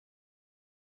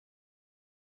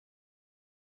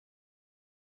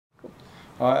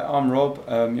Hi, I'm Rob.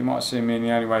 You might have seen me in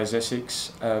The Only Way is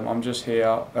Essex. I'm just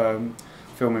here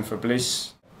filming for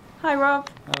Bliss. Hi Rob.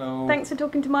 Hello. Thanks for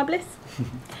talking to MyBliss.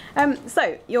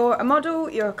 So, you're a model,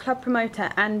 you're a club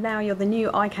promoter, and now you're the new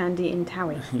eye candy in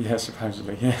TOWIE. Yeah,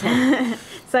 supposedly, yeah.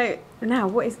 So, now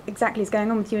what exactly is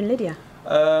going on with you and Lydia?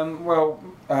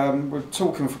 We're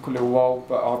talking for a little while,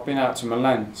 but I've been out to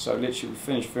Milan, so literally we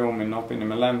finished filming. I've been in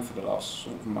Milan for the last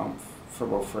sort of month,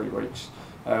 for 3 weeks.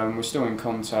 We're still in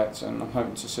contact, and I'm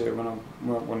hoping to see her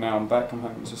when now I'm back. I'm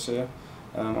hoping to see her.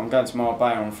 I'm going to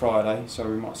Marbella on Friday, so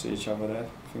we might see each other there.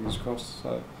 Fingers crossed.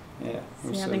 So yeah,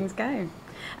 we'll see how things go.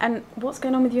 And what's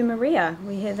going on with you and Maria?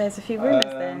 We hear there's a few rumours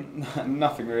there.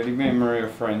 Nothing really. Me and Maria are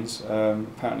friends.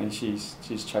 Apparently she's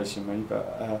chasing me,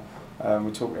 but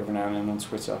we talk every now and then on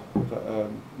Twitter. But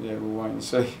yeah, we'll wait and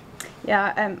see.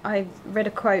 Yeah, I read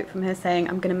a quote from her saying,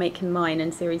 "I'm going to make him mine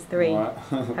in series 3. Right.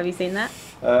 Have you seen that?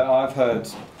 I've heard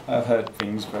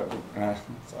things, but I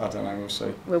don't know. We'll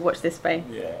see. We'll watch this space.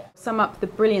 Yeah. Sum up the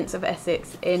brilliance of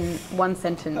Essex in one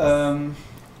sentence.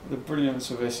 The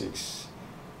brilliance of Essex.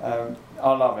 I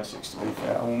love Essex, to be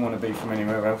fair. I wouldn't want to be from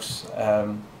anywhere else.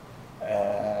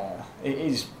 It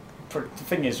is. The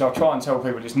thing is, I try and tell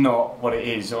people it's not what it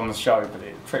is on the show, but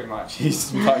it pretty much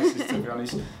is places, to be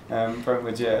honest.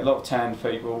 Brentwood, yeah, a lot of tanned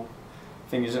people. The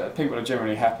thing is, people are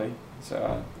generally happy,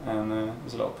 so and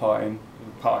there's a lot of partying.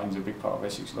 Partying's a big part of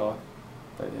Essex life,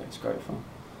 but yeah, it's great fun.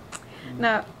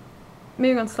 Now,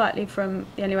 moving on slightly from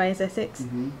The Only Way is Essex.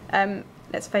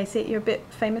 Let's face it, you're a bit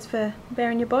famous for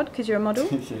bearing your bod because you're a model.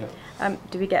 Yeah.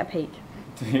 Do we get a peek?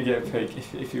 Do you get a peek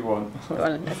if you want? Go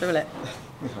on, let's have a look.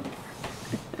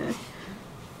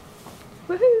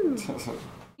 Woohoo!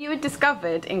 You were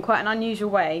discovered in quite an unusual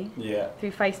way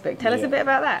through Facebook. Tell us a bit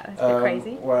about that. It's a bit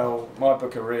crazy. Well, my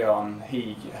booker Rian,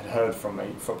 he had heard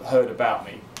about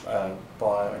me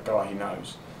by a guy he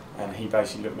knows, and he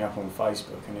basically looked me up on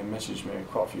Facebook and then messaged me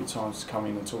quite a few times to come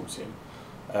in and talk to him.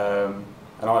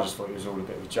 And I just thought it was all a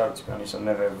bit of a joke, to be honest. I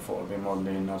never ever thought I'd be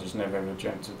modelling. I just never ever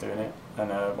dreamt of doing it. And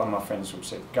one of my friends sort of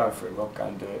said, "Go for it, Rob, go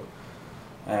and do it."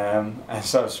 And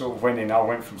so I sort of went in. I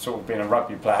went from sort of being a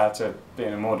rugby player to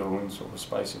being a model in sort of a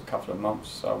space of a couple of months.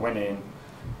 So I went in,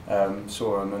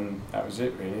 saw him, and that was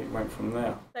it really. It went from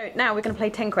there. So now we're going to play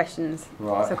 10 questions.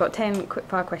 Right. So I've got 10 quick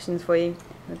fire questions for you.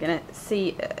 We're going to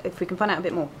see if we can find out a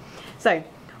bit more. So,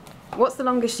 what's the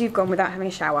longest you've gone without having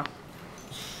a shower?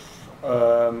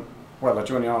 Well, I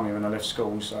joined the army when I left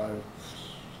school, so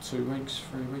 2 weeks,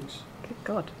 3 weeks. Good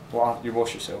God. Well, you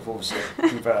wash yourself, obviously,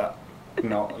 but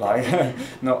not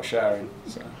not showering.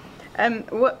 So.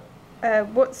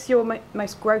 What's your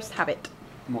most gross habit?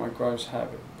 My gross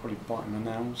habit, probably biting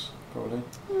my nails, probably.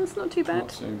 Oh, it's not too bad. Not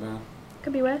too bad.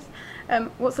 Could be worse.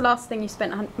 What's the last thing you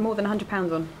spent more than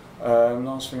 £100 on?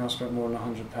 Last thing I spent more than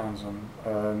 £100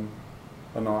 on,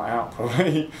 a night out,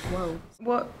 probably. Whoa.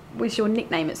 What was your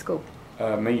nickname at school?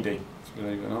 Meady,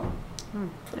 believe it or not.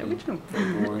 Original.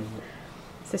 Pretty boring.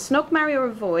 So, snog, marry or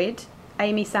avoid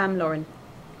Amy, Sam, Lauren?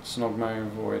 Snog, marry,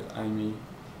 avoid Amy,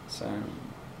 Sam,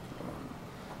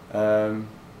 Amy.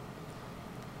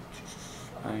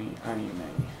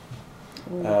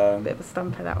 Ooh, bit of a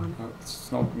stumper, that one.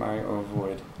 Snog, marry or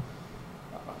avoid.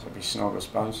 That'd be snog, I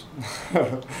suppose.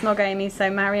 Snog Amy,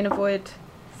 so marry and avoid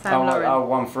Sam, Lauren. Oh,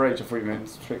 one for each. I thought you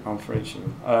meant pick one for each.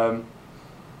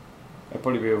 It'd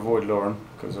probably be avoid Lauren,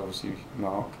 because obviously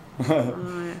Mark.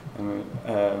 Oh,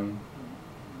 yeah.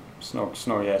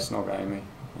 Snog Amy.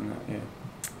 And that, yeah.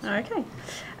 Okay.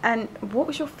 And what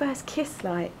was your first kiss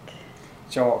like?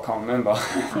 Do you know what? I can't remember.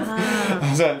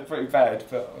 That's pretty bad,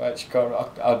 but I actually can't.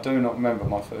 I do not remember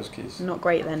my first kiss. Not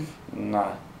great then?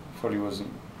 Nah, probably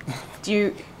wasn't. Do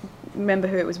you remember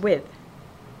who it was with?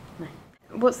 No.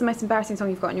 What's the most embarrassing song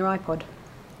you've got on your iPod?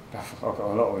 I've got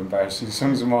a lot of embarrassing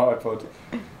songs on my iPod.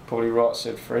 Probably Right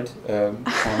Said Fred, I'm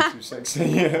Too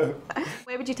Sexy.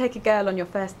 Where would you take a girl on your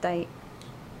first date?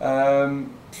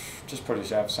 Just probably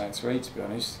have something to eat, to be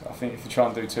honest. I think if you try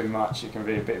and do too much, it can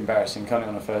be a bit embarrassing, can't it,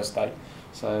 on a first date?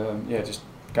 So yeah, just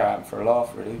go out for a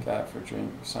laugh, really. Go out for a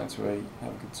drink, something to eat,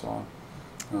 have a good time.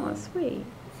 Oh, that's sweet.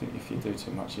 I think if you do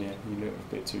too much, yeah, you look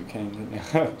a bit too keen, don't you?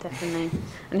 Definitely.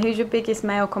 And who's your biggest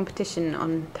male competition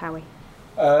on TOWIE?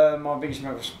 My biggest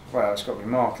male, well, it's got to be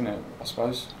Mark, isn't it? I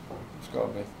suppose it's got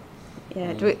to be.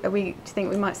 Yeah. Do you think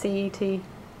we might see you two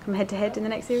come head to head in the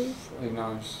next series? Who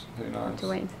knows? Who knows? Have to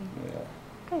wait and see. Yeah.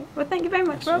 Okay. Well, thank you very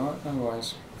much, Rob. All right. No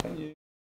worries. Thank you.